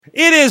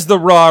It is the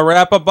Raw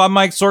Wrap-Up. I'm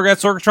Mike Sorg at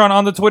Sorgatron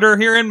on the Twitter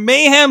here in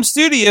Mayhem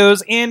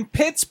Studios in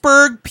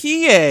Pittsburgh,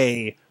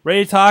 PA.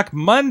 Ready to talk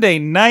Monday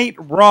Night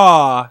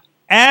Raw.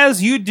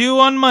 As you do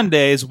on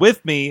Mondays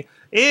with me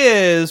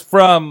is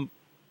from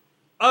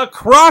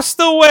across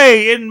the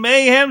way in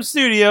Mayhem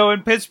Studio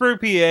in Pittsburgh,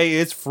 PA.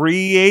 It's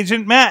Free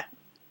Agent Matt.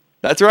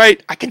 That's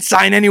right. I can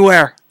sign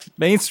anywhere.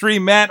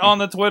 Mainstream Matt on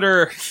the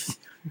Twitter.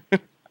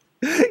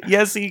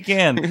 Yes, he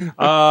can.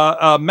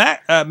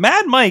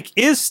 Mad Mike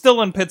is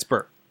still in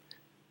Pittsburgh.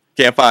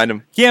 Can't find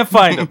him. Can't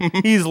find him.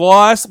 He's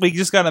lost. We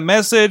just got a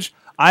message.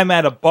 I'm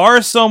at a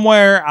bar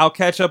somewhere. I'll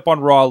catch up on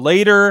Raw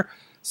later.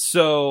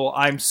 So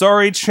I'm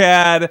sorry,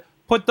 Chad.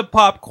 Put the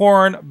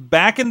popcorn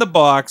back in the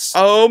box.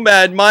 Oh,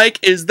 Mad Mike,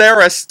 is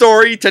there a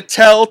story to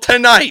tell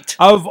tonight?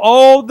 Of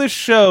all the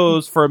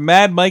shows for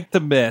Mad Mike to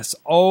miss,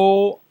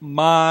 oh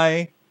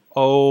my.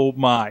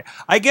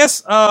 I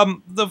guess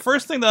the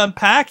first thing to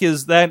unpack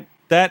is that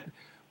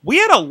we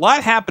had a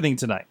lot happening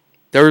tonight.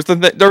 There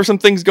were some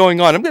things going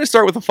on. I'm going to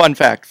start with a fun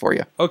fact for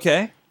you.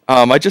 Okay.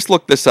 I just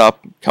looked this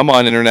up. Come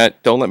on,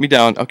 Internet. Don't let me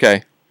down.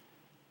 Okay,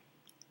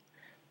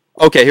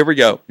 here we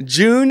go.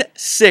 June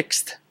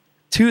 6th,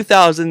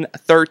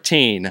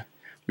 2013.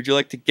 Would you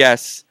like to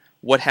guess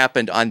what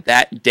happened on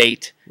that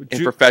date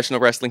in professional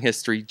wrestling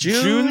history?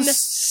 June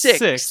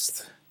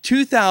 6th,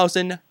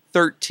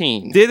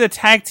 2013. Did a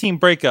tag team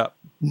break up?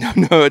 No,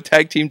 a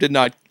tag team did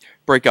not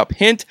break up.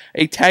 Hint,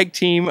 a tag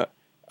team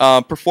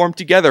performed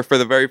together for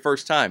the very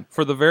first time.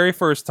 For the very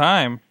first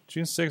time?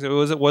 June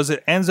 6th. Was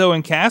it Enzo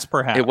and Cass,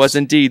 perhaps? It was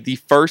indeed the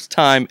first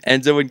time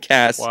Enzo and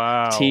Cass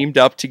teamed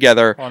up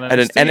together at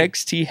an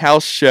NXT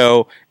house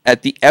show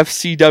at the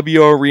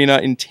FCW Arena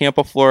in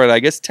Tampa, Florida.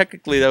 I guess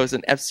technically that was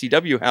an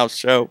FCW house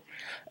show.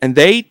 And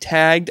they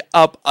tagged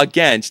up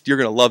against, you're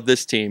going to love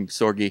this team,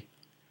 Sorgi.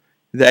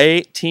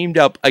 They teamed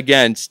up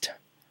against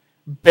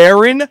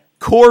Baron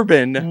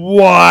Corbin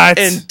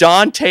and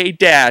Dante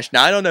Dash.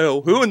 Now, I don't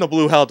know who in the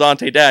blue hell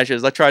Dante Dash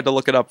is. I tried to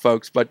look it up,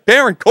 folks. But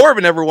Baron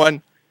Corbin,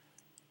 everyone.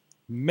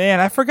 Man,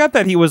 I forgot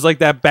that he was like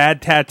that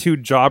bad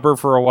tattooed jobber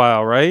for a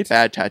while, right?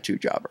 Bad tattoo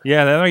jobber.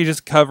 Yeah, then he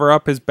just cover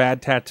up his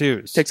bad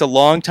tattoos. It takes a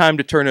long time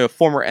to turn a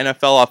former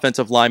NFL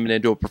offensive lineman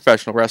into a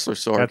professional wrestler,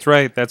 Sorg. That's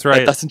right. That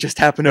doesn't just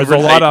happen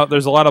overnight.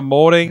 There's a lot of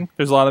molding.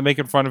 There's a lot of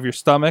making fun of your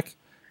stomach.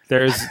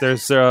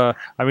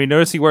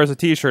 Notice he wears a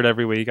t-shirt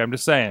every week. I'm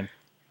just saying.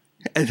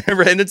 And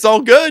it's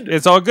all good.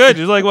 It's all good.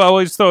 Just like, well,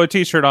 we'll just throw a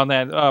t-shirt on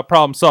that.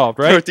 Problem solved,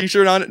 right? Throw a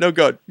t-shirt on it. No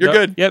good. You're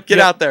good. Get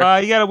out there.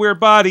 You got a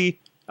weird body.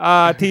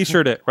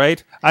 T-shirt it,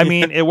 right? I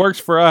mean, it works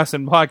for us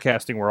in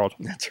podcasting world.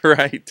 That's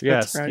right.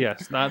 Yes.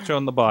 Not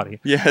showing the body.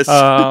 Yes.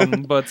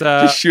 But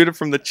just shoot it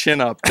from the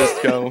chin up.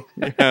 Just go.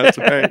 Yeah, that's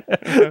right.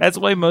 That's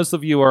why most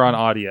of you are on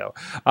audio.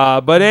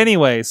 But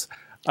anyways,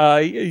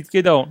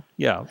 you don't.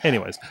 Yeah.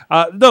 Anyways,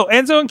 no,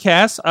 Enzo and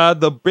Cass,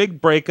 the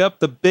big breakup,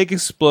 the big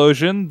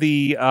explosion,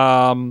 the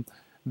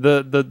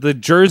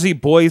Jersey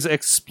Boys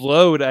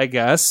explode, I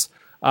guess.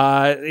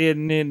 I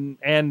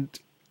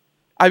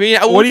mean,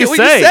 what do you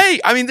say?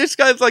 I mean, this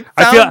guy's like.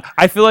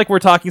 I feel like we're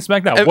talking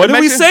SmackDown. What do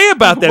we say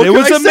about that? It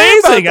was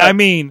amazing. I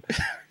mean,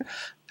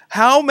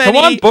 how many?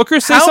 Come on, Booker,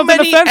 say something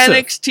offensive.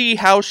 NXT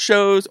house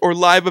shows or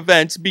live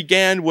events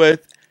began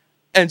with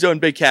Enzo and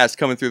Big Cass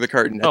coming through the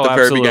curtain at the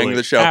very beginning of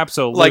the show?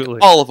 Absolutely,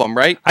 like all of them,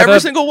 right? Every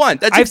single one.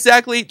 That's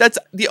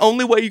the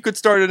only way you could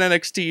start an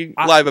NXT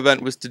live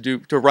event was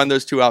to run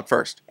those two out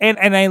first.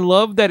 And I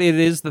love that it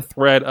is the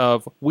thread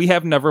of we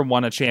have never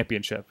won a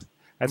championship.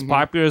 As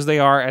popular as they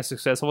are, as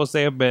successful as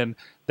they have been,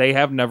 they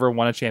have never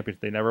won a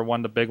championship. They never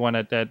won the big one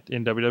in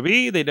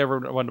WWE. They never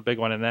won the big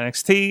one in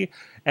NXT.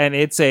 And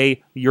it's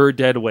you're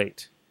dead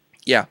weight.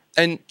 Yeah.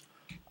 And,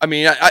 I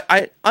mean,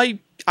 I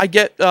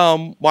get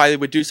why they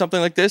would do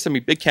something like this. I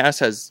mean, Big Cass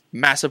has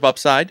massive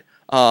upside.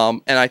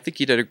 And I think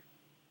he did a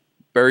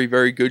very,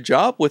 very good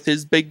job with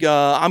his big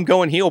I'm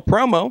going heel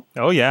promo.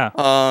 Oh, yeah.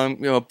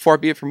 Far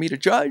be it for me to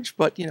judge.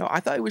 But, I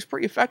thought it was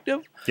pretty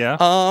effective. Yeah.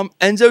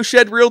 Enzo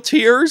shed real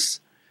tears.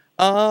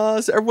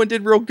 So everyone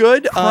did real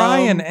good.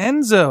 Crying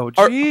Enzo,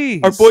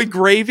 jeez. Our boy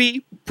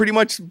Gravy pretty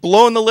much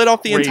blowing the lid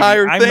off the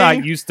entire thing. I'm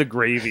not used to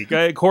Gravy.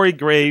 Corey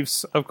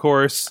Graves, of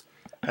course.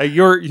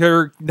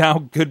 You're now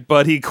good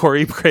buddy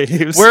Corey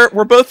Graves.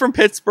 We're both from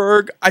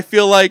Pittsburgh. I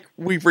feel like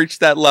we've reached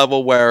that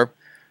level where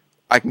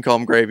I can call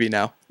him Gravy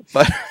now.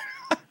 But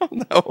I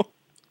don't know.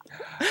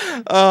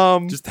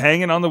 Just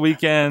hanging on the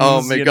weekends.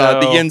 Oh my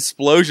God, the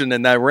explosion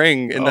in that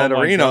ring, in that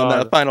arena, in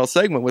that final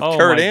segment with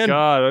Kurt Angle. Oh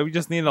my God, we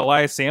just need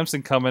Elias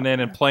Sampson coming in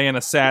and playing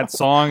a sad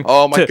song.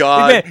 Oh my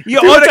God, you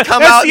would have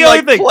come out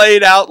and play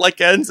it out like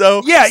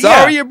Enzo. Yeah,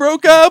 sorry you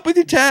broke up with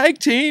your tag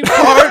team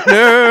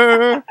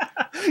partner.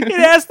 It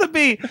has to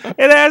be.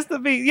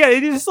 Yeah,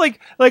 it's just like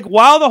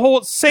while the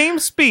whole same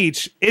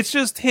speech, it's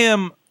just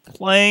him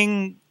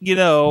playing,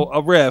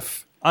 a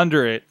riff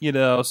under it,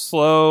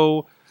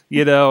 slow.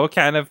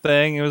 Kind of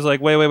thing. It was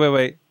like,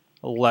 wait.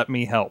 Let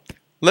me help.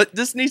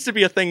 This needs to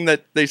be a thing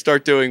that they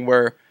start doing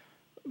where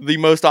the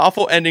most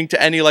awful ending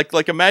to any,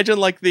 like imagine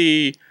like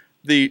the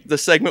the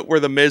segment where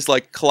the Miz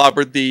like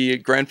clobbered the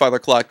grandfather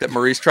clock that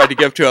Maurice tried to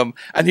give to him,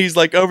 and he's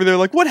like over there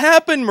like, what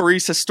happened?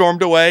 Maurice has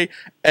stormed away,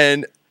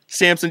 and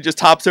Samson just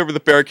hops over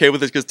the barricade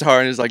with his guitar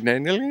and is like,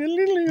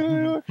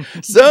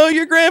 so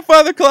your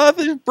grandfather clock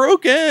is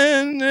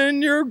broken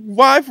and your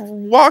wife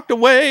walked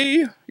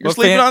away. You're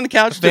sleeping on the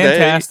couch today.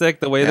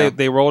 Fantastic the way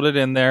they rolled it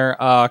in there.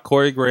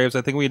 Corey Graves,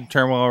 I think we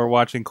determined while we were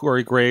watching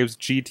Corey Graves,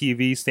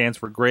 GTV stands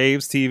for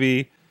Graves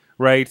TV,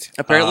 right?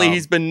 Apparently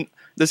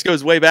this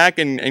goes way back,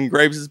 and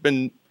Graves has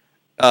been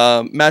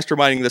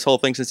masterminding this whole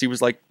thing since he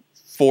was like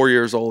 4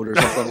 years old or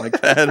something like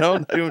that. I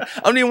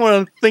don't even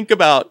want to think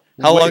about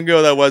how long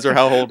ago that was or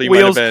how old he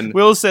might have been.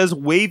 Will says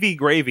wavy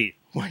gravy.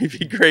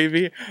 Wavy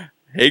gravy.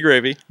 Hey,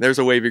 gravy. There's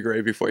a wavy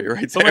gravy for you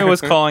right there. Somebody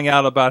was calling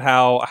out about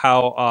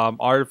how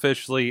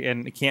artificially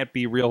and it can't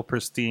be real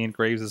pristine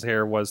Graves'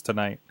 hair was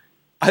tonight.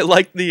 I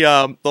like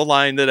the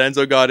line that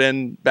Enzo got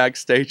in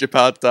backstage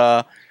about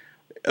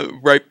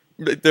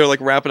they're like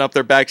wrapping up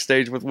their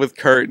backstage with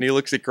Kurt, and he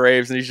looks at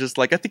Graves and he's just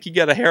like, I think you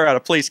got a hair out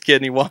of place, kid,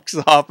 and he walks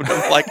off, and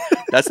I'm like,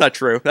 that's not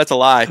true. That's a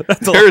lie.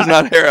 Hair is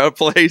not hair out of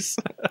place.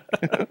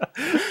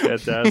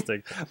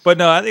 Fantastic. But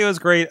no, I think it was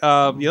great.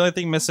 The only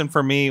thing missing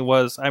for me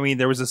was,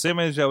 there was this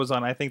image that was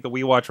on, I think, the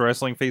We Watch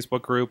Wrestling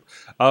Facebook group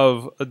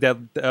of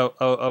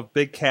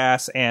Big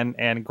Cass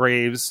and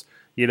Graves,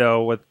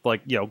 with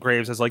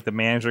Graves as like the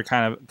manager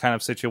kind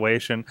of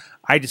situation.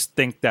 I just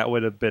think that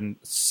would have been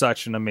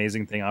such an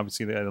amazing thing.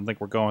 Obviously, I don't think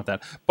we're going with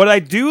that. But I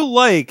do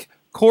like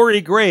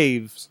Corey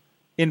Graves,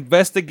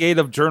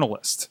 investigative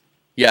journalist.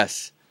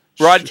 Yes.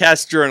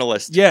 Broadcast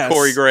journalist. Yes.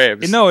 Corey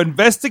Graves. No,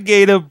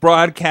 investigative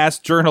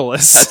broadcast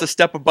journalist. That's a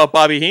step above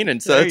Bobby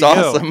Heenan, so that's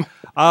awesome.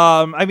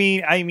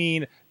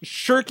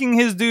 Shirking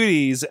his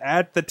duties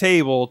at the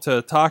table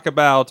to talk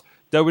about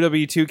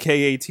WWE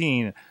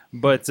 2K18.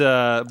 But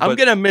I'm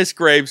gonna miss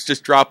Graves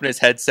just dropping his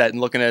headset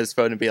and looking at his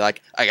phone and be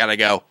like, I gotta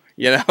go,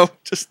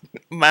 just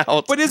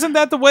mouth. But isn't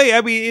that the way?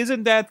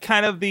 Isn't that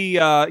kind of the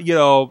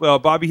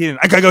Bobby Heenan?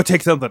 I gotta go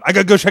take something. I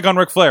gotta go check on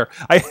Ric Flair.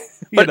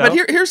 But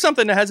here's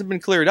something that hasn't been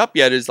cleared up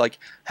yet. Is like,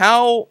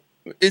 how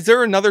is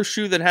there another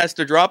shoe that has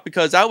to drop?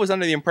 Because I was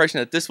under the impression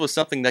that this was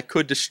something that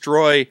could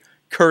destroy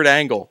Kurt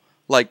Angle.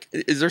 Like,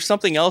 is there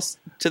something else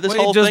to this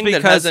whole thing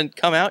that hasn't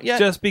come out yet?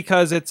 Just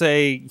because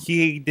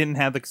he didn't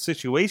have the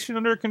situation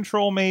under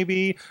control,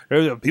 maybe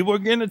people are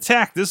getting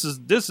attacked. This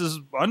is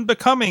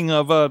unbecoming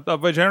of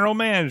a general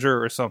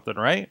manager or something,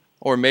 right?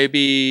 Or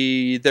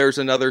maybe there's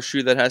another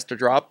shoe that has to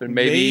drop, and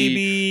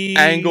maybe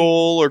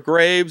Angle or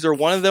Graves or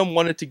one of them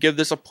wanted to give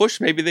this a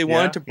push. Maybe they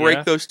wanted to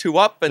break those two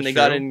up, and they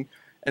got in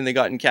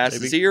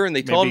Cass's ear, and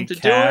they told him to do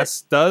it.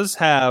 Cass does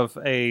have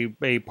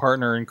a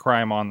partner in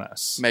crime on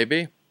this.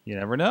 Maybe. You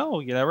never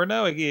know. We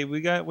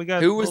got.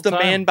 Who was the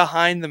man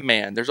behind the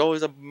man? There's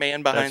always a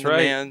man behind the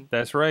man.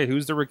 That's right.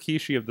 Who's the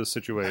Rikishi of the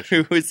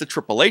situation? Who is the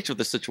Triple H of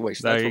the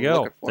situation? There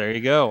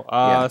you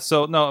go.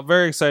 So no,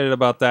 very excited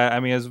about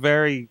that. It's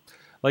very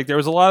there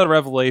was a lot of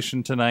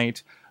revelation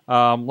tonight.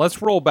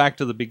 Let's roll back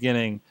to the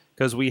beginning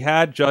because we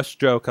had Just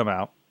Joe come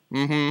out.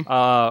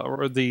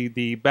 Mm-hmm.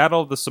 The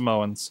Battle of the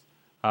Samoans.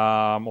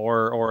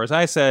 Or as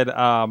I said,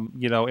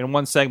 in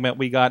one segment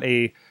we got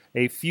a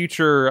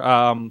future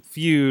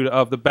feud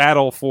of the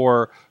battle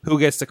for who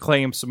gets to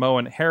claim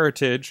Samoan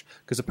heritage,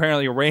 because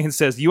apparently Reigns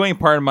says, you ain't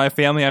part of my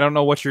family, I don't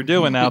know what you're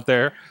doing out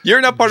there.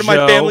 You're not part of my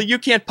family, you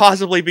can't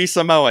possibly be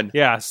Samoan.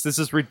 Yes, this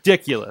is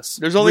ridiculous.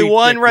 There's only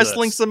one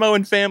wrestling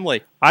Samoan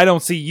family. I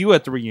don't see you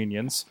at the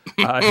reunions.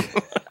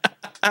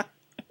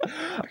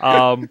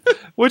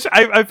 Which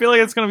I feel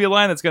like it's going to be a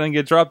line that's going to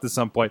get dropped at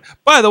some point.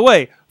 By the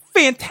way,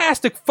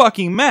 fantastic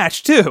fucking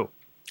match too.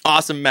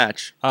 Awesome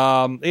match.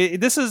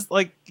 This is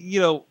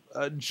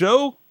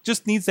Joe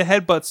just needs to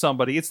headbutt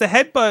somebody. It's the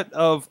headbutt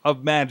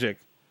of magic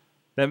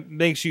that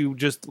makes you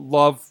just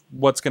love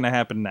what's going to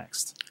happen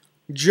next.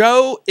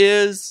 Joe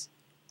is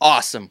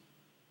awesome.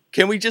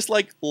 Can we just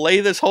lay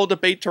this whole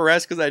debate to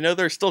rest? Because I know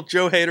there's still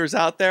Joe haters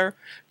out there.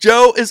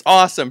 Joe is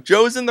awesome.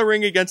 Joe's in the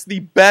ring against the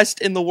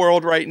best in the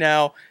world right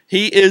now.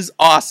 He is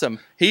awesome.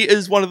 He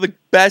is one of the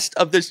best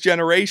of this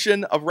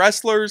generation of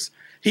wrestlers.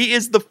 He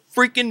is the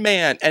freaking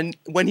man, and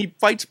when he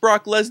fights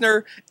Brock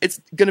Lesnar, it's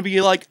going to be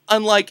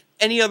unlike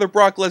any other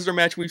Brock Lesnar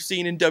match we've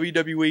seen in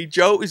WWE.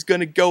 Joe is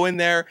going to go in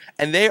there,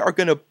 and they are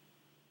going to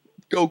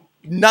go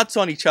nuts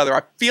on each other.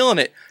 I'm feeling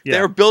it. Yeah.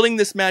 They're building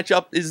this match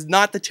up. This is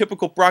not the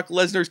typical Brock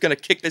Lesnar is going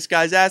to kick this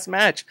guy's ass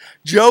match.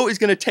 Joe is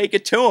going to take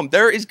it to him.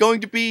 There is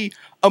going to be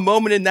a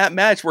moment in that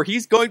match where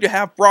he's going to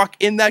have Brock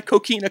in that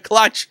coquina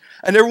clutch,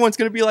 and everyone's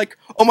going to be like,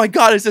 oh my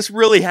God, is this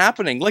really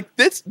happening?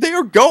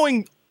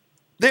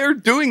 They're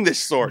doing this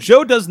sort.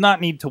 Joe does not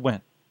need to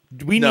win.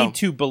 We need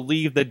to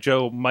believe that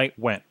Joe might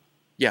win.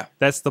 Yeah.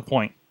 That's the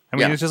point.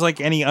 It's just like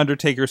any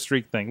Undertaker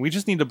streak thing. We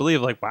just need to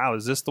believe, wow,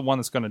 is this the one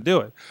that's going to do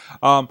it?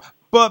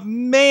 But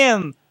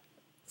man,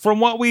 from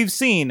what we've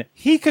seen,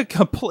 he could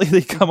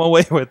completely come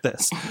away with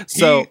this.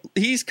 So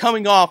he's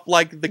coming off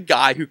like the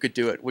guy who could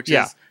do it, which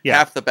is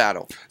half the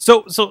battle.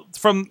 So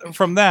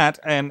from that,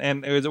 and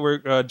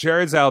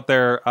Jared's out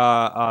there,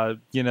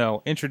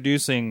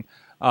 introducing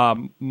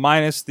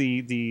minus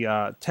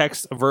the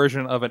text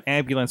version of an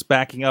ambulance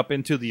backing up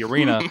into the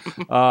arena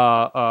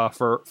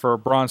for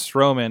Braun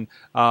Strowman.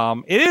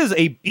 It is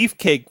a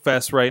beefcake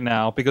fest right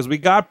now because we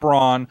got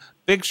Braun.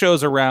 Big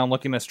Show's around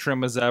looking as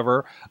trim as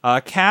ever.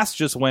 Cass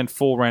just went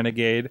full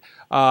renegade.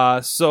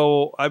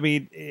 So, I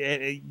mean,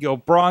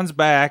 Braun's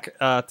back,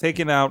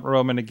 taking out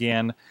Roman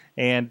again,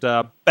 and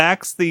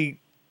backs the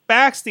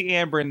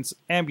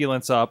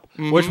ambulance up,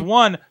 which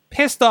one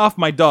pissed off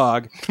my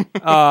dog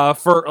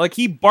for like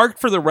he barked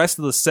for the rest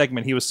of the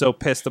segment. He was so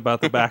pissed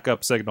about the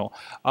backup signal.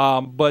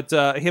 But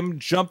him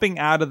jumping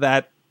out of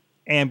that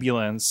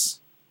ambulance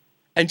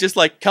and just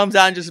like comes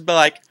out and just be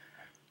like,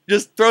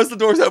 just throws the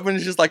doors open and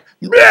is just like,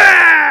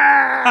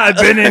 I've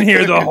been in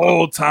here the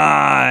whole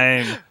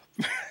time.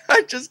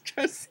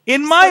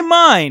 In my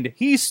mind,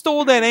 he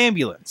stole that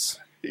ambulance.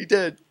 He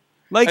did.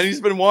 Like, and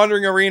he's been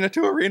wandering arena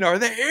to arena. Are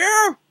they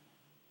here?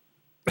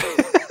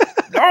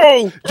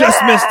 No,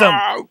 just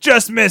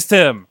missed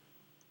him.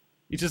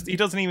 He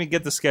doesn't even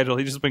get the schedule.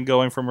 He's just been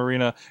going from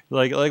arena.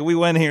 Like we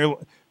went here.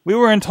 We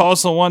were in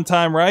Tulsa one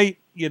time, right?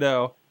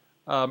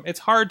 It's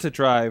hard to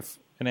drive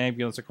an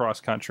ambulance across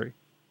country.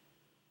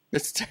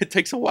 It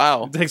takes a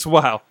while. It takes a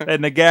while.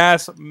 And the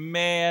gas,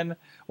 man,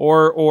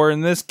 or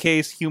in this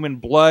case, human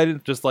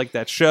blood, just like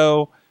that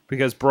show,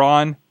 because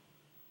Braun.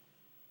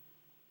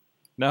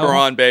 No,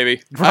 Braun,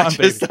 baby.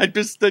 What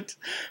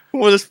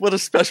a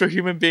special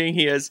human being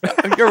he is.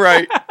 You're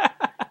right.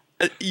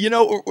 Do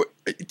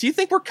you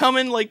think we're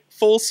coming like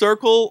full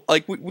circle?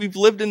 Like we've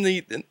lived in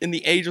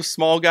the age of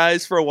small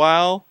guys for a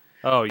while.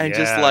 Oh yeah, and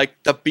just like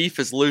the beef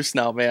is loose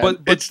now, man. But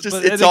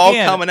it's all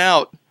coming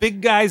out. Big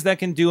guys that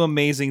can do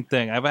amazing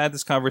things. I've had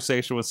this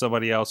conversation with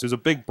somebody else who's a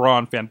big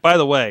Braun fan. By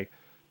the way,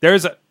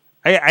 I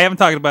haven't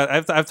talked about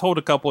it. I've told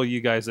a couple of you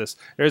guys this.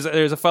 There's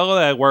a fellow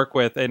that I work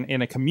with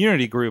in a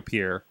community group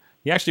here.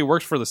 He actually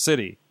works for the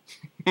city.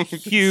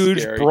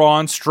 Huge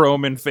Braun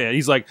Strowman fan.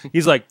 He's like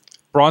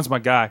Braun's my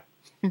guy.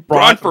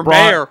 Braun for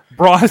mayor.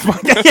 Braun is my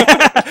guy.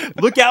 Yeah.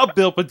 Look out,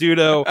 Bill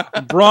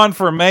Peduto. Braun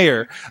for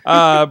mayor.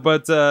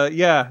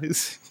 Yeah,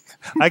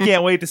 I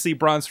can't wait to see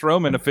Braun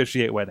Strowman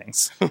officiate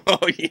weddings.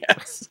 Oh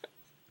yes.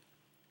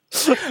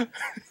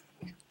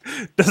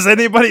 Does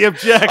anybody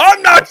object?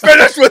 I'm not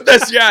finished with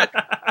this yet.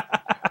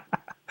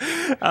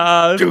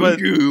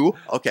 You?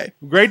 Okay.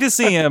 Great to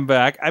see him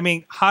back. I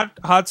mean,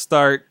 hot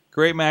start.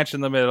 Great match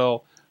in the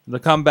middle. The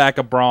comeback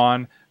of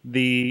Braun.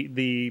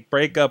 The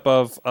breakup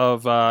of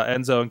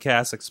Enzo and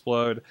Cass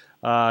explode,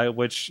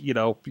 which you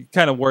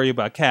kind of worry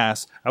about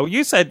Cass.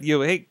 You said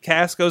hey,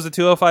 Cass goes to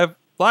 205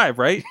 Live,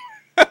 right?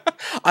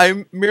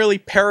 I'm merely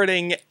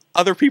parroting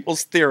other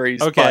people's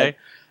theories. Okay,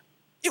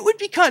 but it would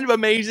be kind of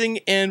amazing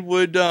and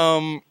would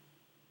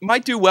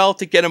might do well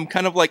to get him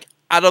kind of like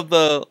out of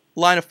the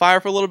line of fire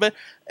for a little bit.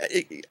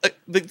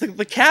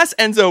 The Cass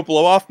Enzo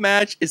blow off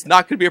match is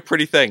not going to be a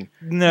pretty thing.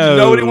 No,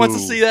 nobody wants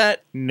to see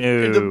that.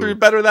 No, the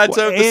better that's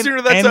over. The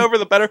sooner that's over,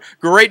 the better.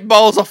 Great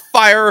balls of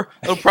fire.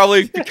 It'll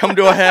probably come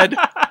to a head.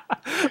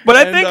 But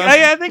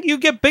I think you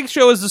get Big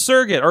Show as the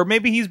surrogate, or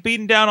maybe he's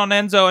beaten down on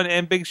Enzo,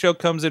 and Big Show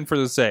comes in for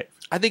the save.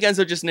 I think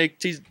Enzo just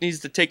needs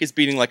to take his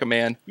beating like a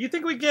man. You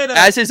think we get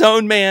as his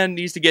own man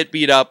needs to get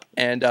beat up,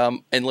 and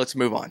let's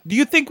move on. Do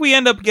you think we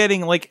end up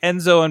getting like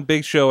Enzo and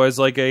Big Show as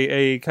like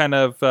a kind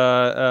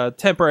of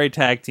temporary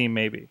tag team?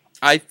 Maybe.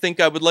 I think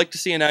I would like to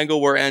see an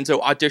angle where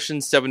Enzo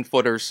auditions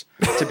 7-footers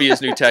to be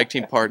his new tag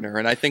team partner,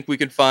 and I think we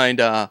could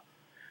find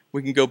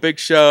we can go Big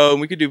Show, and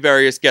we could do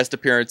various guest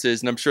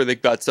appearances, and I'm sure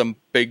they've got some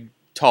big,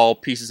 tall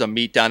pieces of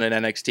meat down in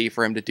NXT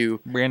for him to do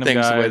random things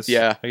guys. With.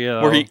 Yeah,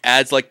 where he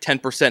adds like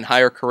 10%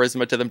 higher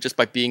charisma to them just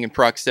by being in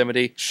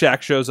proximity.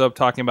 Shaq shows up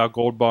talking about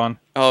Gold Bond.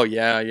 Oh,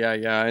 yeah.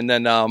 And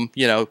then,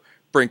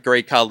 bring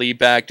Great Khali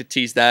back to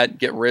tease that,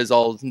 get Riz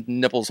all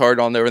nipples hard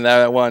on there in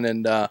that one,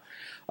 and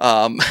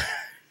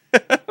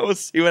we'll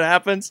see what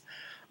happens.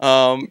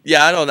 I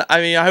don't know.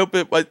 I mean, I hope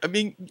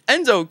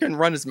Enzo can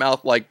run his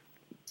mouth like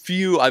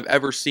few I've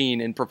ever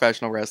seen in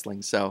professional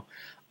wrestling, so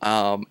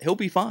he'll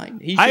be fine.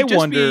 I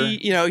wonder,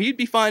 he'd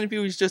be fine if he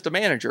was just a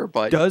manager,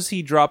 but does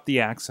he drop the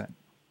accent?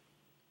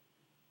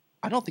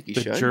 I don't think he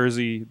should.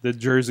 The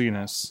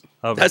Jerseyness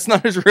of That's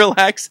not his real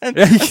accent.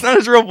 That's not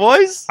his real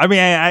voice. I mean,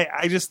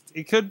 I just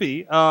it could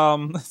be.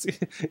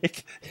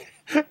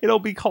 It'll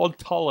be called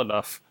Tall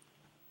Enough.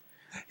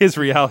 His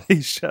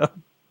reality show.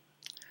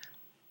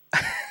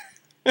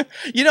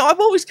 I've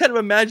always kind of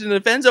imagined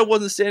if Enzo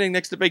wasn't standing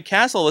next to Big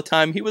Cass all the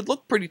time, he would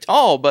look pretty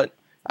tall, but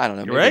I don't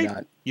know. Maybe right?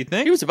 Not. You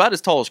think? He was about as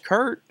tall as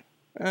Kurt.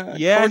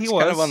 Yeah, Kurt's he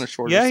was. Kind of on the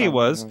shorter yeah, side. he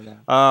was.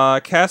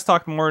 Cass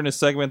talked more in his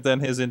segment than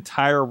his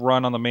entire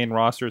run on the main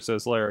roster,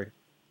 says Larry.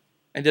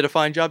 And did a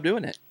fine job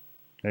doing it.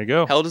 There you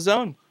go. Held his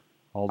own.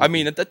 I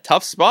mean, at the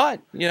tough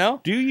spot,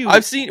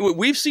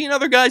 We've seen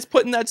other guys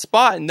put in that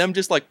spot and them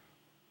just like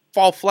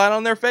fall flat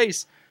on their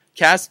face.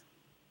 Cass,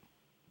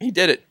 he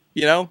did it.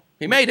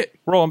 He made it.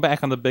 Rolling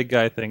back on the big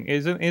guy thing,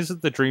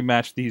 isn't the dream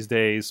match these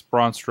days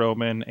Braun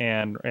Strowman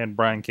and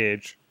Brian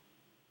Cage?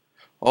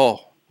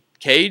 Oh,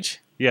 Cage?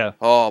 Yeah.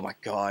 Oh my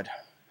God,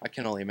 I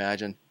can only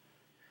imagine.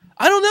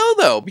 I don't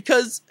know, though,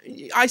 because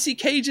I see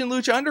Cage in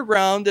Lucha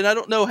Underground, and I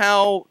don't know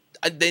how...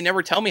 They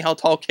never tell me how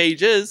tall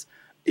Cage is.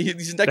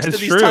 He's next to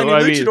these tiny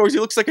luchadors. He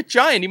looks like a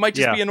giant. He might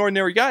just be an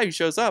ordinary guy who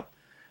shows up.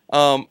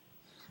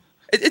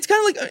 It's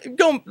kind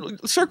of like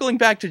circling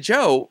back to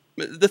Joe.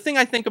 The thing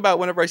I think about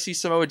whenever I see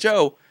Samoa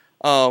Joe,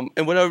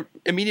 and what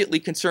immediately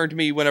concerned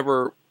me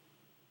whenever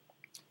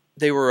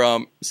they were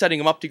setting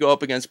him up to go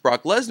up against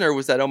Brock Lesnar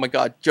was that, oh my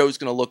God, Joe's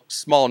going to look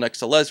small next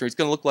to Lesnar. He's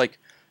going to look like,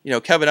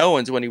 Kevin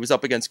Owens when he was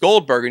up against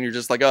Goldberg, and you're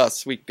just like, oh,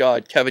 sweet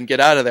God, Kevin, get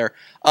out of there.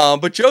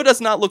 But Joe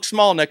does not look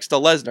small next to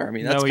Lesnar. I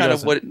mean, that's kind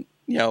of what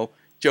Joe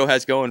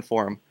has going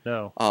for him.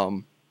 No.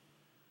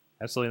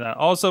 Absolutely not.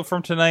 Also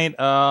from tonight,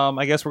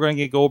 I guess we're going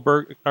to get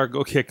Goldust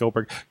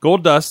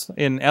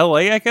in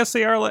LA. I guess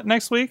they are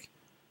next week.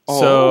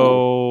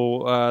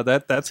 So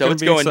that's so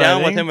it's going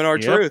down with him and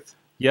R-Truth.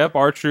 Yep,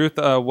 R-Truth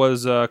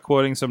was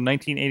quoting some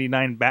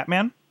 1989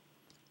 Batman.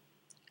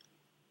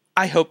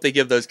 I hope they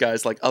give those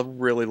guys like a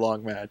really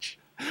long match.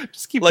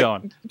 Just keep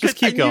going. Just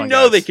keep going.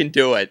 Guys. They can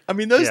do it. I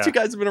mean, those two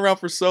guys have been around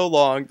for so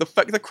long.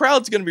 The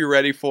crowd's going to be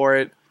ready for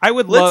it.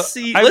 Let's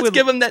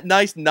give them that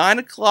nice 9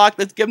 o'clock.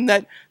 Let's give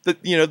them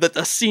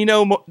the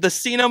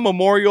Cena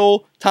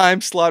Memorial time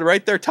slot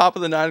right there, top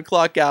of the 9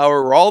 o'clock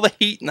hour, where all the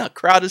heat and the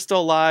crowd is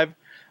still alive,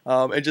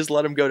 and just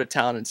let them go to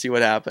town and see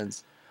what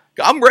happens.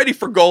 I'm ready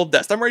for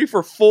Goldust. I'm ready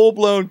for full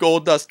blown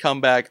Goldust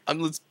comeback.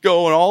 Let's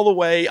go all the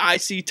way.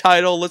 IC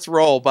title. Let's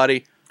roll,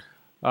 buddy.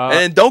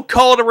 And don't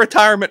call it a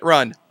retirement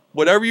run.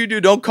 Whatever you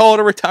do, don't call it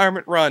a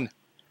retirement run.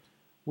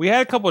 We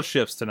had a couple of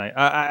shifts tonight.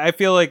 I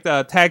feel like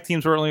tag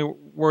teams were only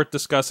worth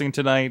discussing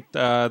tonight.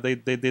 They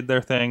did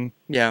their thing.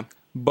 Yeah.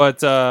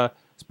 But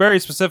very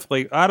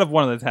specifically, out of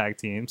one of the tag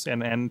teams,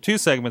 and 2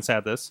 segments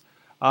had this,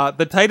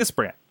 the Titus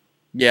brand.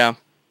 Yeah.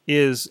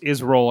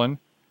 Is rolling.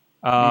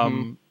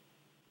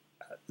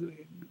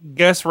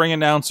 Guest ring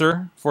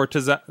announcer for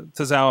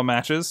Tozawa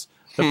matches.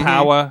 The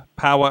Power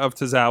of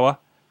Tozawa.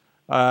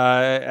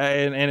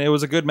 And it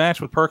was a good match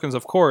with Perkins,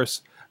 of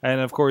course. And,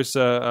 of course,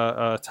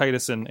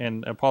 Titus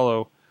and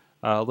Apollo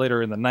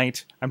later in the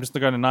night. I'm just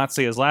going to not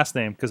say his last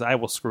name because I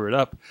will screw it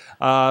up.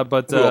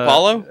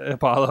 Apollo?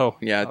 Apollo.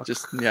 Yeah,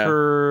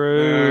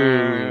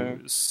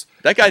 Cruz.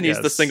 That guy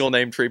needs the single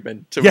name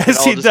treatment to he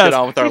does. Get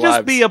on with our lives.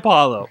 Just be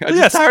Apollo. I'm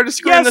just tired of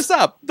screwing this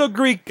up. The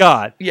Greek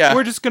god. Yeah.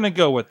 We're just going to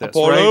go with this,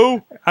 Apollo.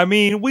 Right? I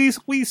mean, we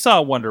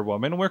saw Wonder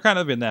Woman. We're kind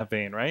of in that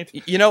vein, right?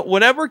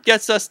 Whatever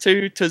gets us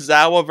to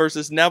Tozawa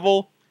versus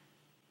Neville,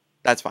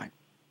 that's fine.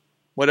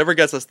 Whatever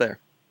gets us there.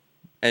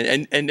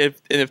 And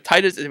if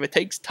it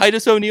takes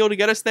Titus O'Neil to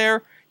get us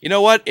there, you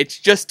know what? It's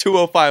just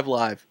 205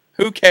 Live.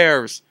 Who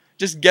cares?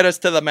 Just get us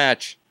to the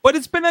match. But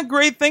it's been a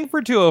great thing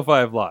for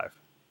 205 Live.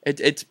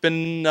 It's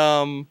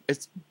been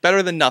it's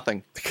better than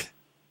nothing.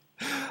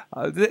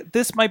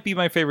 This might be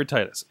my favorite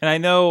Titus,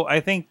 and I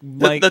think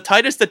the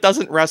Titus that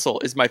doesn't wrestle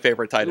is my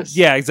favorite Titus.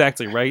 Yeah,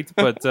 exactly right.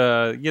 But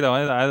I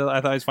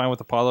thought I was fine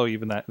with Apollo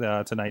even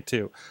that tonight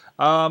too.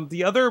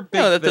 The other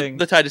big thing,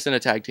 the Titus in a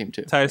tag team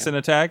too. Titus in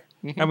a tag.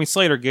 I mean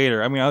Slater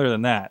Gator. I mean other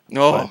than that.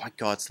 Oh my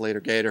God, Slater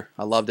Gator!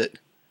 I loved it.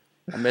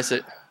 I miss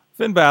it.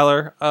 Finn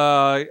Balor.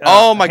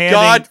 Oh my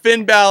God,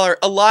 Finn Balor!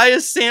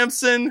 Elias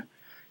Sampson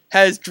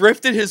has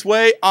drifted his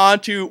way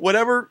onto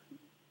whatever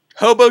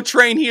hobo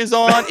train he is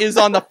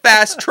on the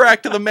fast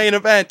track to the main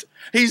event.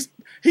 He's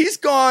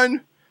gone.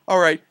 All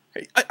right.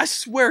 I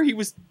swear he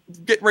was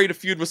getting ready to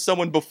feud with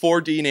someone before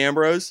Dean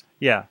Ambrose.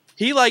 Yeah.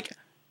 He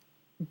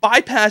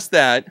bypassed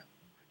that,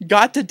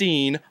 got to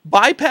Dean,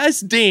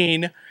 bypassed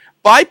Dean,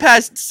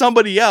 bypassed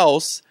somebody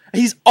else.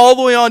 He's all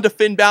the way on to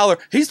Finn Balor.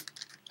 He's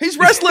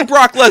wrestling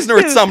Brock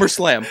Lesnar at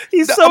SummerSlam.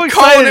 He's so excited. I'm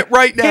calling it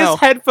right now. His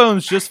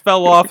headphones just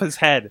fell off his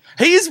head.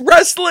 He's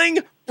wrestling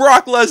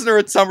Brock Lesnar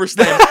at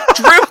SummerSlam.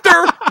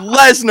 Drifter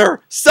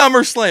Lesnar,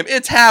 SummerSlam.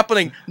 It's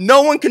happening.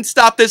 No one can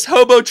stop this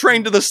hobo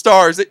train to the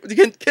stars.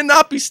 It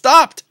cannot be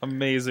stopped.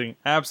 Amazing.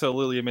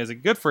 Absolutely amazing.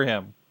 Good for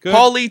him. Good.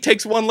 Paul Lee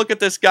takes one look at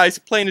this guy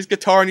playing his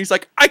guitar, and he's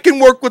like, I can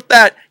work with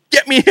that.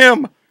 Get me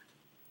him.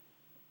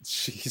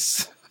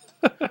 Jeez.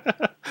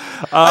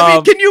 I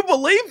mean, can you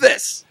believe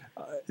this?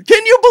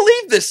 Can you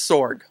believe this,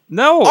 Sorg?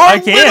 No, I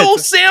can't. Our little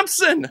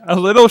Samson. A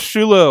little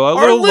Shulo.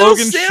 Our little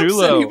Logan Samson.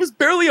 Shulo. He was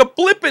barely a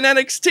blip in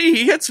NXT.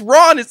 He hits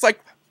Raw, and it's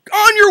like,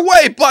 on your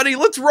way, buddy.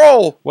 Let's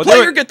roll. Play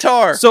your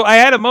guitar. So I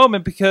had a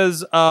moment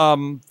because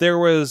there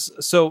was...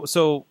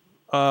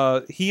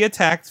 he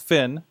attacked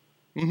Finn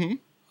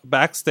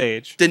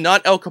backstage. Did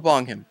not El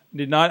Kabong him.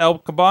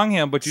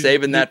 But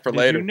saving that for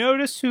later. Did you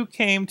notice who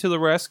came to the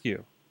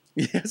rescue?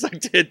 Yes, I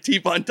did.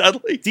 Devon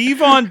Dudley.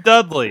 Devon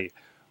Dudley.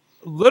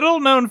 Little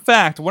known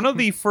fact, one of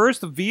the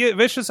first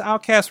Vicious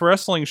Outcast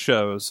wrestling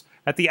shows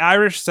at the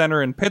Irish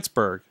Center in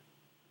Pittsburgh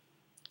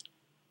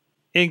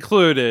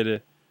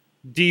included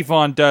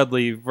Devon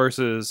Dudley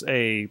versus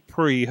a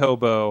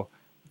pre-hobo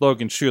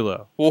Logan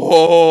Shulo.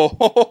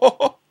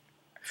 Whoa!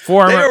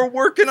 They are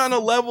working on a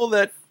level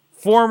that...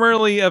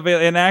 Formerly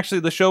available, and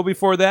actually the show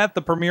before that,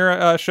 the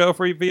premiere show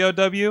for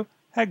VOW,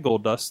 had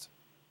Goldust.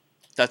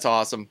 That's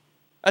awesome.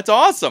 That's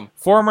awesome.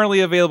 Formerly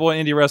available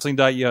at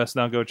IndieWrestling.us.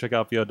 Now go check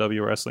out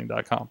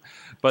VOWWrestling.com.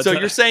 But so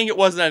you're saying it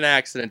wasn't an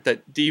accident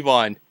that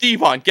Devon,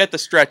 get the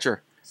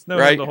stretcher. Snowed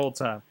right? the whole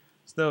time.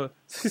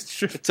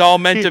 It's all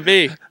meant to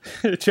be.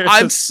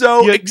 I'm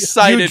so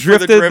excited for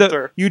the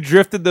drifter. You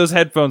drifted those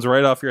headphones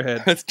right off your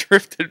head. It's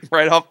drifted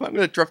right off. I'm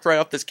going to drift right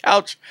off this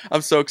couch.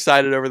 I'm so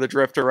excited over the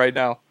drifter right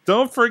now.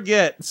 Don't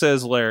forget,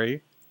 says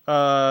Larry.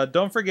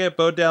 Don't forget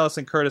Bo Dallas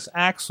and Curtis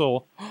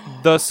Axel,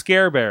 the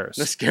Scare Bears.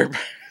 The Scare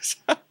Bears.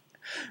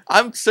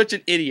 I'm such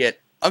an idiot.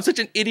 I'm such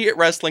an idiot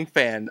wrestling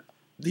fan.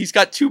 He's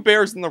got two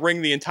bears in the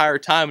ring the entire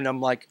time, and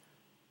I'm like,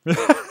 I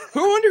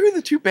wonder who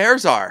the two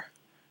bears are.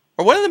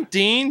 Are one of them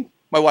Dean?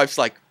 My wife's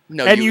like,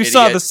 no, and you idiot.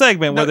 saw the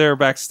segment where they were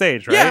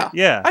backstage, right?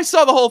 Yeah. I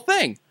saw the whole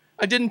thing.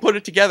 I didn't put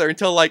it together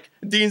until like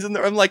Dean's in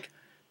there. I'm like,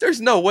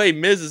 there's no way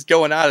Miz is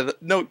going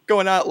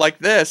out like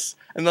this.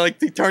 And then like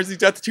he turns, he's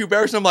got the two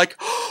bears, and I'm like,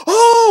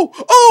 oh,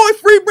 I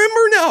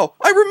remember now.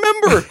 I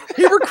remember.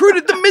 He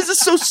recruited the Miz is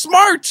so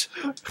smart.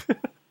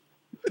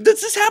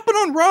 Does this happen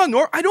on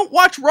Raw? I don't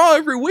watch Raw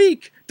every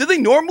week. Do they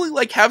normally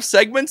like have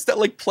segments that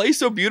like play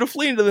so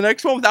beautifully into the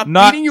next one without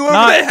beating you over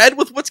the head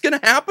with what's going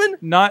to happen?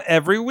 Not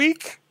every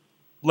week.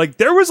 Like,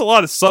 there was a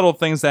lot of subtle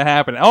things that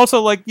happened.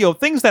 Also, like,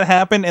 things that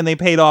happened and they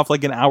paid off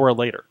like an hour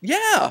later.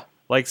 Yeah.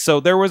 Like,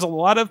 so there was a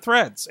lot of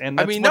threads. And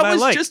that's that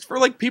was just for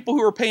like people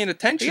who were paying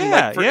attention.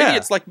 Yeah, like, for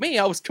idiots like me,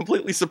 I was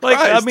completely surprised.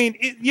 Like, I mean,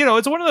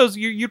 it's one of those,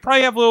 you'd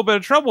probably have a little bit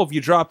of trouble if you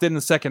dropped in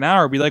the second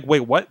hour. Be like, wait,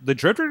 what? The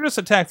Drifter just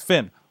attacked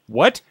Finn.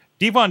 What?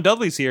 Devon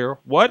Dudley's here.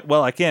 What?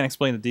 Well, I can't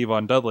explain the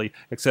Devon Dudley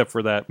except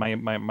for that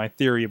my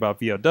theory about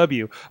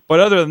VOW. But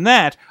other than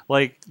that,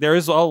 like, there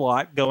is a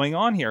lot going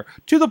on here.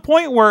 To the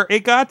point where it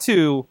got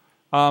to,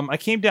 I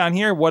came down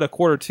here, a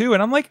quarter to,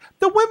 and I'm like,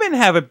 the women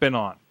haven't been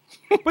on.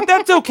 But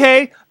that's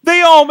okay.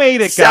 They all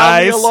made it, guys.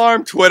 Sound the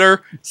alarm,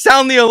 Twitter.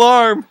 Sound the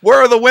alarm. Where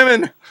are the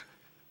women?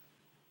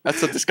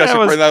 That's a discussion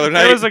for another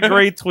night. That was a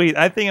great tweet.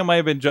 I think it might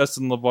have been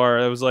Justin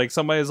LeBar. It was like,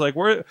 somebody's like,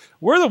 where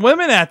are the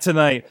women at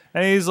tonight?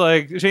 And he's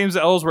like, James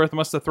Ellsworth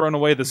must have thrown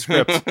away the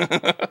script.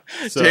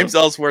 James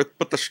Ellsworth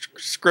put the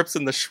scripts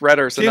in the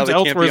shredder, so James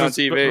now they can't be on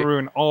TV.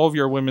 Ruin all of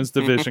your women's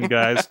division,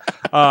 guys.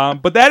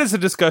 But that is a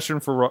discussion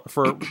for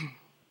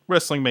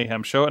Wrestling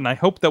Mayhem Show, and I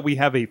hope that we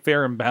have a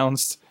fair and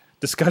balanced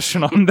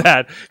discussion on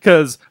that,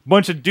 because a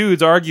bunch of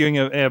dudes arguing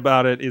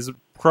about it is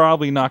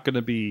probably not going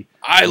to be.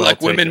 I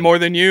like women more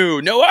than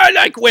you. No, I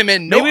like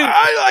women. No,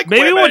 I like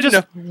women. Maybe we'll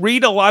just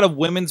read a lot of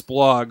women's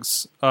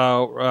blogs,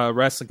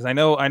 wrestling, because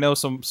I know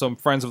some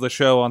friends of the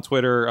show on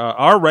Twitter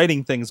are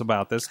writing things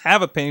about this,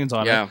 have opinions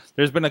on it.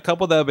 There's been a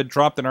couple that have been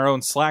dropped in our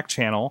own Slack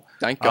channel.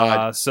 Thank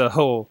God.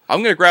 So I'm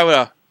going to grab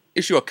a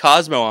issue of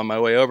Cosmo on my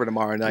way over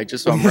tomorrow night,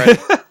 just so I'm ready.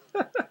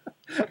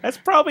 That's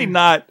probably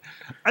not.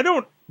 I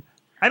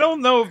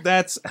don't know if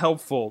that's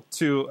helpful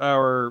to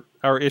our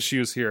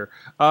issues here.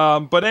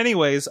 But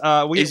anyways,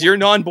 is your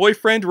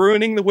non-boyfriend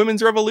ruining the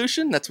women's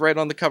revolution? That's right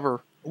on the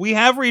cover. We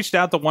have reached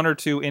out to one or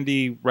two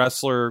indie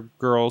wrestler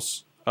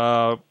girls,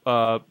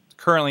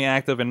 currently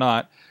active and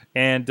not,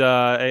 and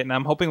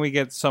I'm hoping we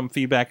get some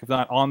feedback, if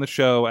not on the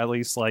show, at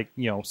least like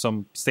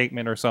some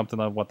statement or something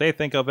of what they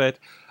think of it.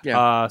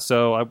 Yeah.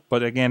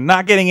 But again,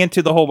 not getting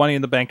into the whole Money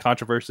in the Bank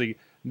controversy.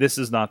 This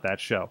is not that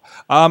show.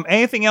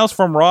 Anything else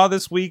from Raw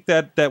this week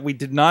that we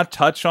did not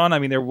touch on? I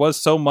mean, there was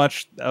so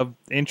much of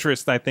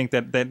interest, I think,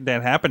 that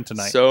happened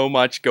tonight. So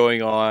much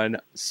going on.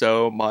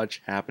 So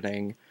much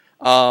happening.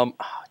 I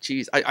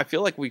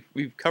feel like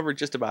we've covered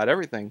just about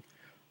everything.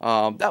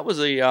 That was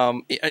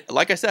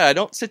like I said, I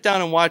don't sit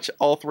down and watch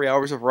all 3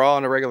 hours of Raw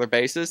on a regular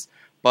basis,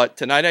 but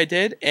tonight I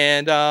did,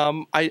 and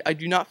I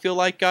do not feel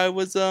like I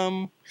was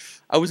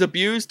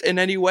abused in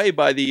any way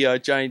by the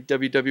giant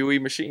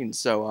WWE machine.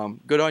 So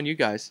good on you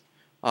guys.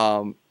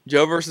 Joe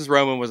versus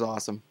Roman was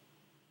awesome.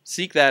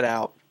 Seek that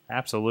out.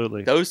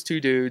 Absolutely. Those two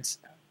dudes.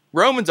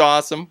 Roman's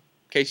awesome, in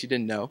case you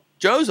didn't know.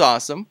 Joe's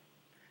awesome,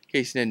 in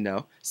case you didn't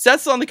know.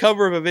 Seth's on the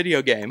cover of a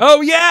video game. Oh,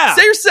 yeah!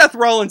 Say Seth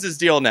Rollins'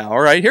 deal now, all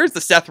right? Here's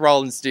the Seth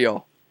Rollins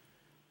deal.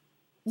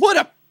 What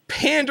a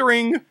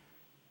pandering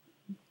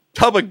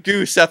tub of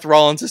goo Seth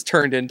Rollins has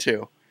turned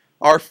into.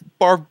 Our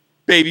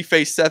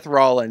babyface Seth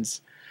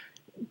Rollins.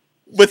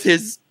 With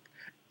his,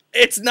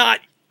 it's not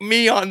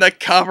me on the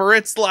cover,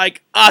 it's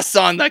like us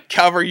on the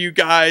cover, you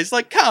guys.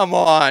 Like, come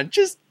on,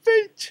 just,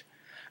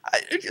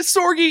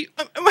 Sorgi,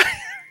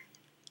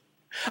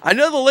 I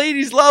know the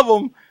ladies love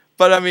him,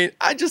 but I mean,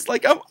 I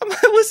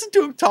listen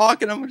to him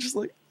talk, and I'm just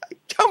like,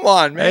 come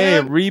on,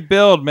 man. Hey,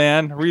 rebuild,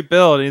 man,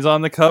 rebuild. He's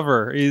on the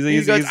cover.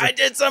 He's I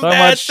did some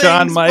bad things,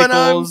 Shawn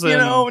Michaels, but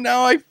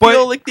now I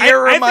feel like the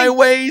error of my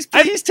ways.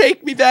 Please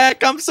take me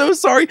back. I'm so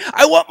sorry.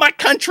 I want my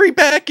country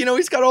back.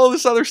 He's got all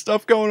this other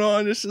stuff going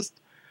on. It's just,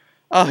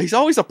 he's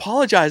always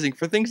apologizing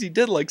for things he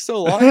did like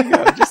so long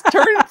ago. Just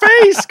turn your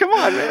face. Come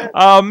on,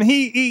 man.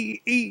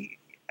 He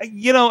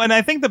and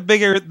I think the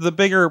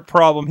bigger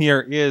problem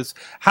here is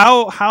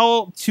how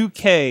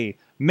 2K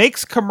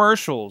makes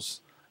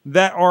commercials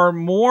that are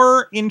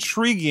more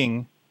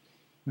intriguing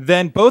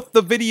than both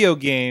the video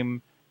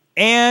game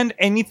and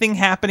anything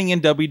happening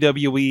in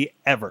WWE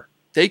ever.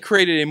 they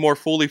created a more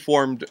fully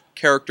formed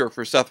character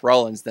for Seth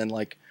Rollins than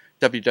like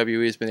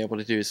WWE has been able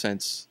to do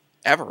since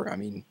ever. I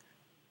mean,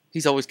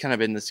 he's always kind of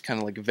been this kind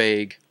of like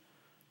vague,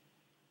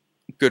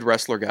 good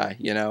wrestler guy,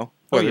 you know,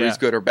 whether he's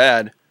good or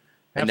bad.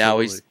 And now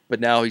he's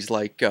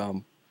like,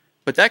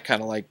 but that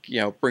kind of like, you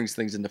know, brings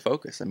things into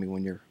focus. I mean,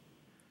 when you're,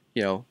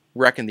 you know,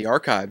 wrecking the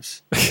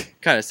archives,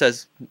 kind of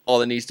says all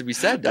that needs to be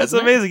said, doesn't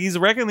That's amazing. He's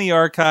wrecking the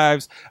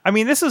archives. I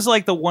mean, this is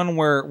like the one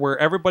where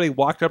everybody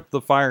walked up to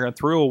the fire and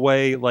threw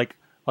away like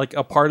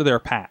a part of their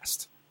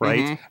past, right?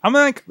 Mm-hmm. I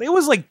mean, like, it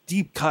was like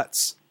deep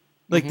cuts.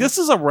 Like, this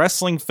is a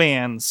wrestling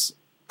fan's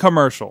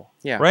commercial,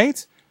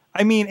 right?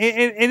 I mean,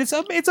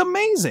 it's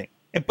amazing.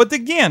 But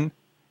again,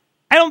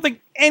 I don't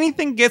think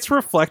anything gets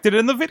reflected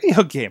in the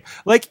video game.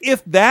 Like,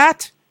 if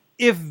that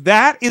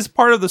is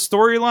part of the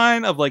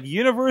storyline of like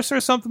Universe or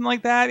something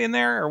like that in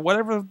there, or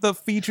whatever the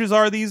features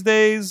are these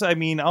days. I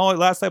mean,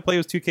 last I played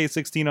was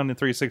 2K16 on the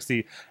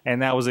 360,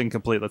 and that was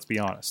incomplete, let's be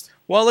honest.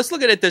 Well, let's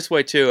look at it this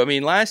way too. I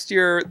mean, last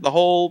year the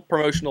whole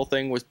promotional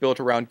thing was built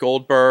around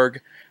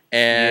Goldberg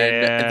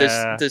and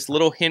this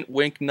little hint,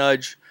 wink,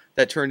 nudge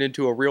that turned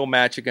into a real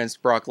match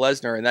against Brock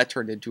Lesnar, and that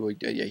turned into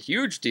a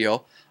huge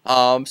deal.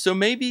 So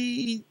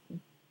maybe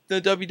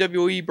the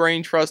WWE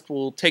Brain Trust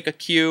will take a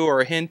cue or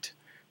a hint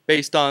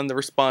based on the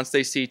response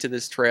they see to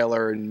this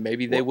trailer, and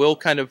maybe they will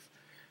kind of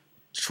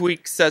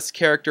tweak Seth's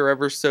character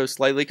ever so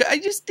slightly.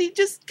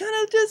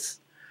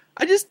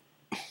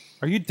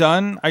 Are you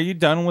done? Are you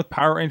done with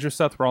Power Ranger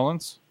Seth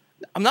Rollins?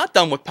 I'm not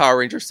done with Power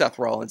Ranger Seth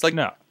Rollins. Like,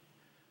 no.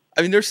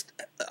 I mean, there's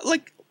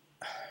like,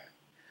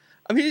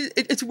 I mean,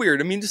 it's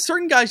weird. I mean,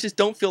 certain guys just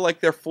don't feel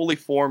like they're fully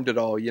formed at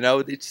all. You know,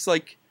 it's just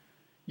like,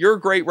 you're a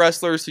great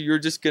wrestler, so you're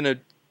just gonna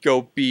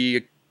go be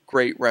a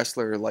great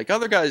wrestler. Like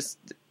other guys,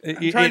 I'm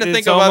trying to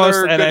think of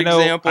other good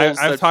examples.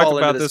 I've talked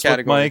about this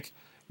with Mike.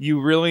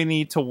 You really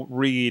need to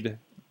read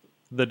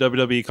the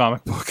WWE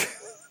comic book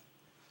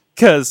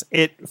because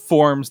it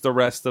forms the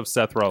rest of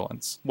Seth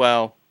Rollins.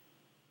 Well,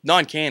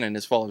 non-canon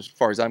as far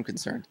as I'm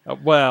concerned.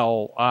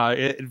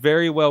 It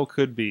very well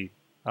could be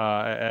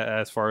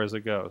as far as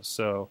it goes.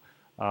 So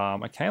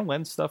I can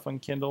lend stuff on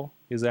Kindle.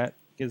 Is that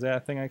a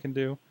thing I can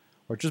do,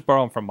 or just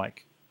borrow them from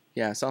Mike?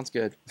 Yeah, sounds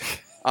good.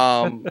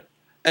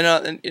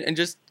 And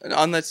just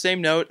on that same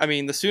note, I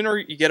mean, the sooner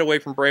you get away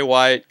from Bray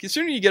Wyatt, the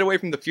sooner you get away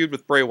from the feud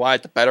with Bray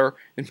Wyatt, the better,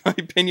 in my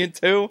opinion,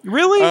 too.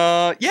 Really?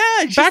 Yeah.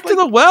 Back to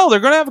the well. They're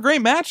going to have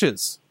great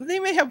matches. They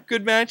may have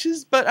good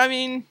matches, but, I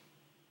mean,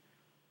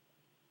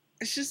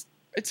 it's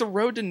a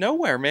road to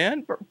nowhere,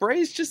 man.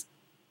 Bray's just,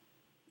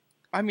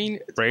 I mean...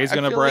 Bray's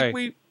going to bray.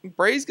 Like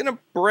Bray's going to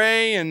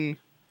bray, and...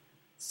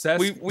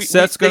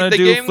 Seth's going to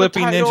do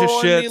flipping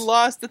ninja shit. He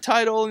lost the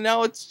title, and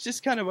now it's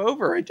just kind of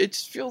over. It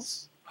just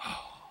feels...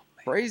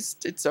 Bray's,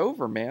 it's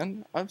over,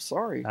 man. I'm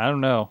sorry. I don't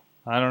know.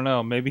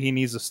 Maybe he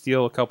needs to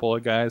steal a couple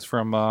of guys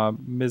from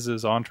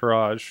Mrs.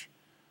 Entourage.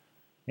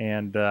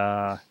 And,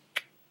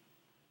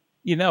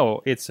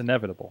 it's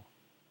inevitable.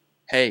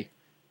 Hey,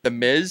 The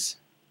Miz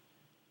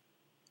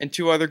and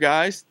 2 other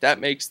guys, that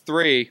makes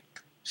 3.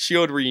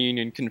 Shield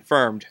reunion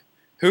confirmed.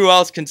 Who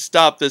else can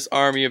stop this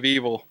army of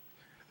evil?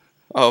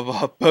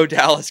 Of Bo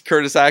Dallas,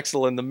 Curtis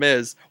Axel, and The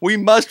Miz. We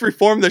must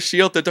reform the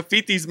Shield to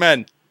defeat these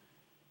men.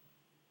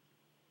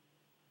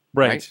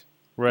 Right.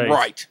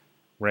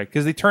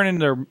 Because they turn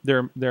into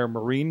their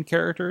Marine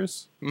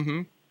characters.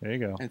 Mm-hmm. There you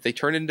go. And if they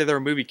turn into their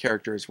movie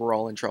characters, we're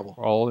all in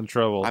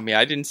trouble. I mean,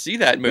 I didn't see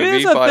that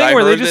movie, but I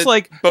heard they just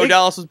that Bo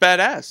Dallas was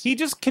badass. He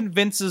just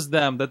convinces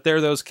them that they're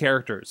those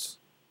characters.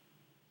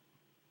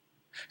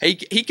 He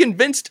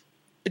convinced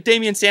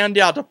Damien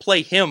Sandow to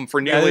play him for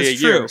nearly a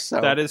year.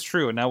 So. That is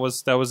true, and that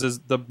was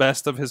the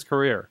best of his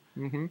career.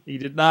 Mm-hmm. He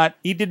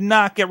did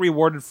not get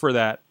rewarded for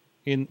that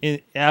in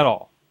at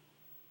all.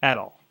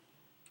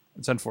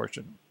 It's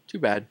unfortunate. Too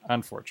bad.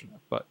 Unfortunate.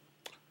 But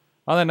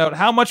on that note,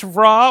 how much of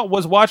Raw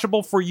was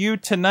watchable for you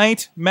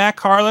tonight, Matt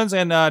Carlins?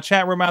 And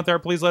chat room out there,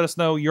 please let us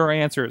know your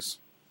answers.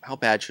 How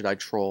bad should I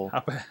troll?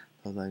 How bad?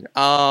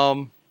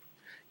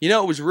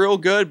 It was real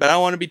good, but I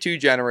don't want to be too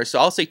generous, so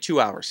I'll say 2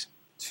 hours.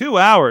 2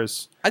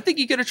 hours? I think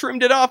you could have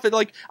trimmed it off.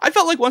 I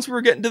felt like once we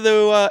were getting to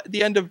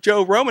the end of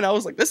Joe Roman, I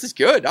was like, this is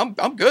good. I'm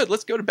good.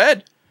 Let's go to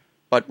bed.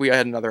 But we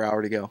had another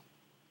hour to go.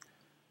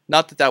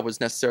 Not that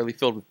was necessarily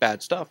filled with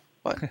bad stuff.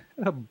 But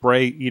a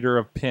Bray eater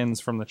of pins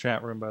from the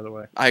chat room, by the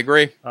way. I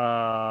agree.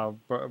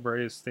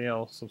 Bray is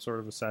stale, some sort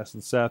of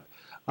assassin Seth.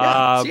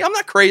 Yeah. See, I'm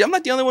not crazy. I'm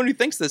not the only one who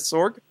thinks this,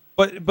 Sorg.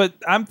 But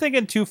I'm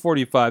thinking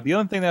 245. The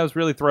only thing that was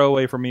really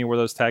throwaway for me were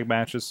those tag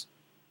matches.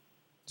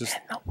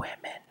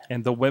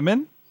 And the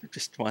women? I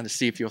just wanted to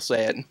see if you'll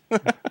say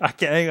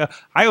it.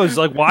 I was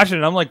like watching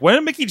it. I'm like, when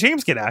did Mickie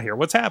James get out here?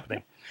 What's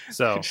happening?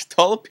 So it just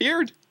all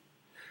appeared.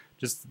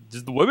 Just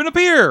the women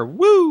appear.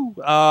 Woo!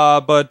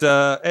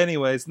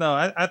 Anyways, no,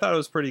 I thought it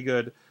was pretty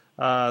good.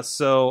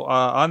 So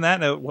on that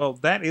note, well,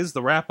 that is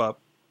the wrap-up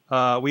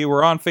we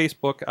were on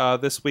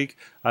Facebook this week.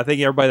 Thank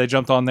you everybody that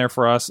jumped on there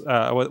for us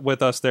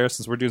with us there,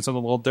 since we're doing something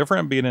a little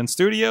different, being in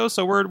studio.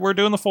 So we're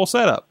doing the full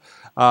setup.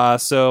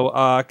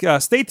 So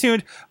stay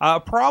tuned.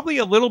 Probably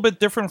a little bit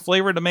different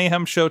flavor to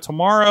Mayhem show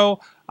tomorrow.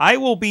 I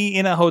will be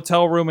in a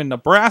hotel room in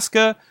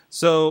Nebraska,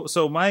 so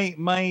my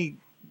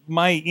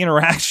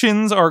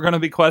interactions are going to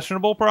be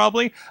questionable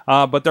probably,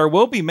 but there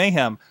will be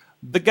Mayhem.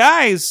 The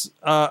guys,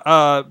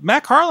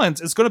 Matt Carlins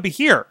is going to be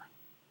here,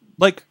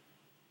 like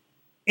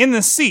in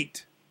the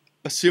seat,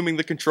 assuming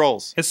the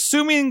controls,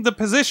 assuming the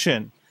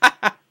position,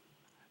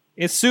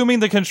 assuming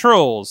the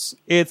controls.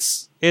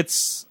 It's.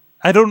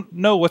 I don't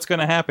know what's going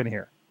to happen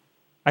here.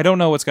 I don't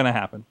know what's going to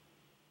happen.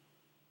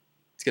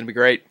 It's going to be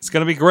great. It's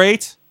going to be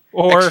great.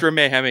 Or extra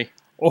mayhemy.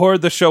 Or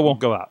the show won't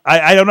go out.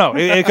 I don't know.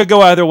 It could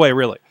go either way,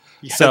 really.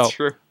 Yeah, so, that's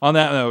true. On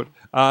that note,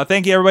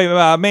 thank you,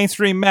 everybody.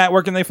 Mainstream Matt,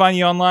 where can they find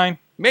you online?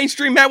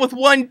 Mainstream Matt with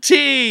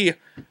 1T.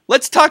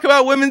 Let's talk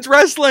about women's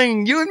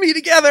wrestling. You and me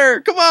together.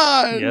 Come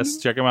on. Yes,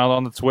 check him out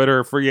on the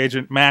Twitter. Free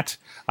agent Matt.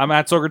 I'm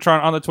at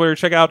Sorgatron on the Twitter.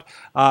 Check out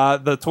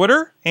the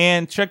Twitter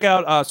and check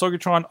out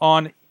Sorgatron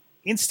on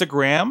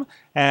Instagram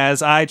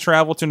as I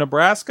travel to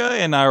Nebraska,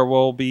 and there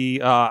will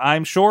be,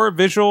 I'm sure,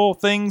 visual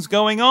things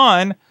going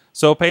on.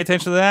 So pay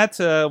attention to that.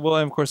 Well,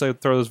 and of course, I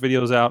throw those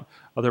videos out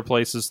other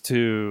places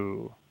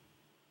too.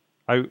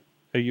 Oh,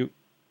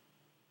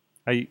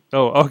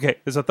 okay.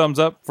 Is a thumbs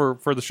up for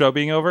the show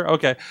being over?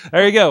 Okay,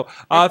 there you go.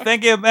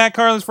 Thank you, Matt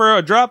Carlins,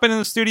 for dropping in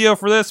the studio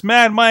for this.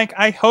 Mad Mike,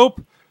 I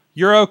hope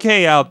you're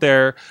okay out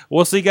there.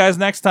 We'll see you guys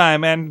next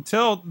time. And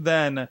until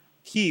then,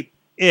 keep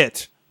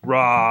it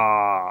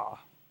raw.